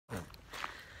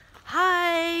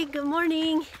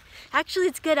morning. Actually,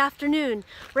 it's good afternoon.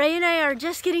 Ray and I are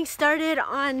just getting started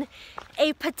on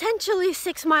a potentially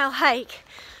 6-mile hike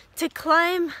to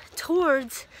climb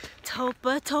towards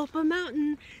Topa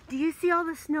Mountain. Do you see all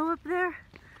the snow up there?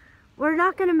 We're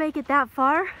not gonna make it that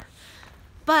far,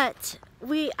 but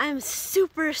I'm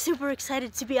super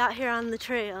excited to be out here on the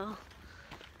trail.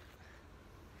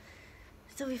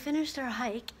 So we finished our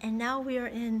hike and now we are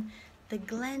in the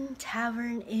Glen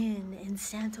Tavern Inn in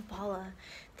Santa Paula.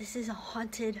 This is a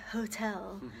haunted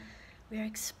hotel. We are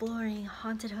exploring a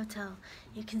haunted hotel.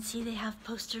 You can see they have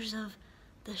posters of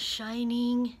The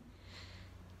Shining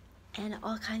and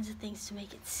all kinds of things to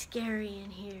make it scary in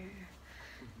here.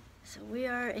 So we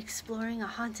are exploring a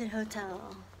haunted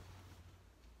hotel.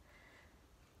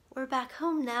 We're back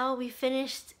home now. We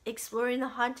finished exploring the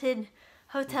haunted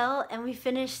hotel and we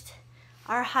finished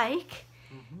our hike.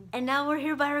 And now we're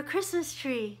here by our Christmas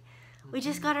tree. We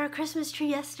just got our Christmas tree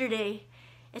yesterday.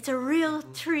 It's a real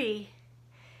tree.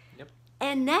 Yep.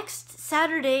 And next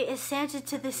Saturday is Santa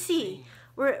to the Sea.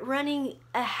 We're running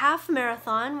a half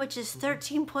marathon, which is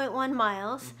 13.1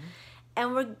 miles.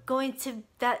 And we're going to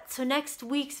that, so next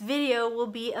week's video will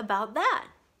be about that.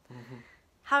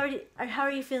 How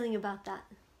are you feeling about that?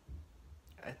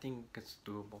 I think it's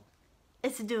doable.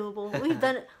 It's doable. We've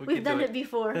done it. We've done it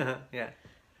before. Yeah.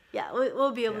 Yeah,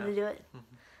 we'll be able to do it.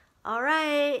 All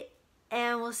right,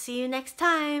 and we'll see you next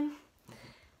time.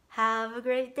 Have a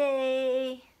great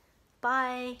day.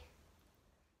 Bye.